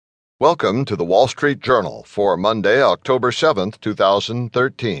Welcome to the Wall Street Journal for Monday, October 7th,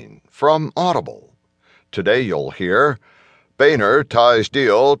 2013, from Audible. Today you'll hear, Boehner ties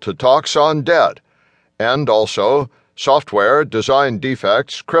deal to talks on debt, and also, software design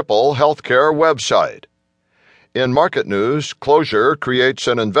defects cripple healthcare website. In market news, closure creates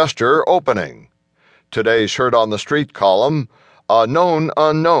an investor opening. Today's Heard on the Street column, a known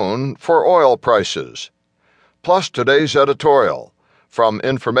unknown for oil prices. Plus today's editorial, from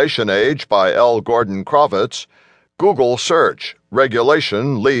Information Age by L. Gordon Kravitz, Google Search,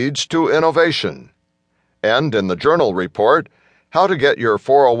 Regulation Leads to Innovation. And in the Journal Report, How to Get Your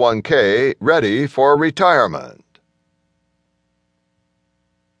 401k Ready for Retirement.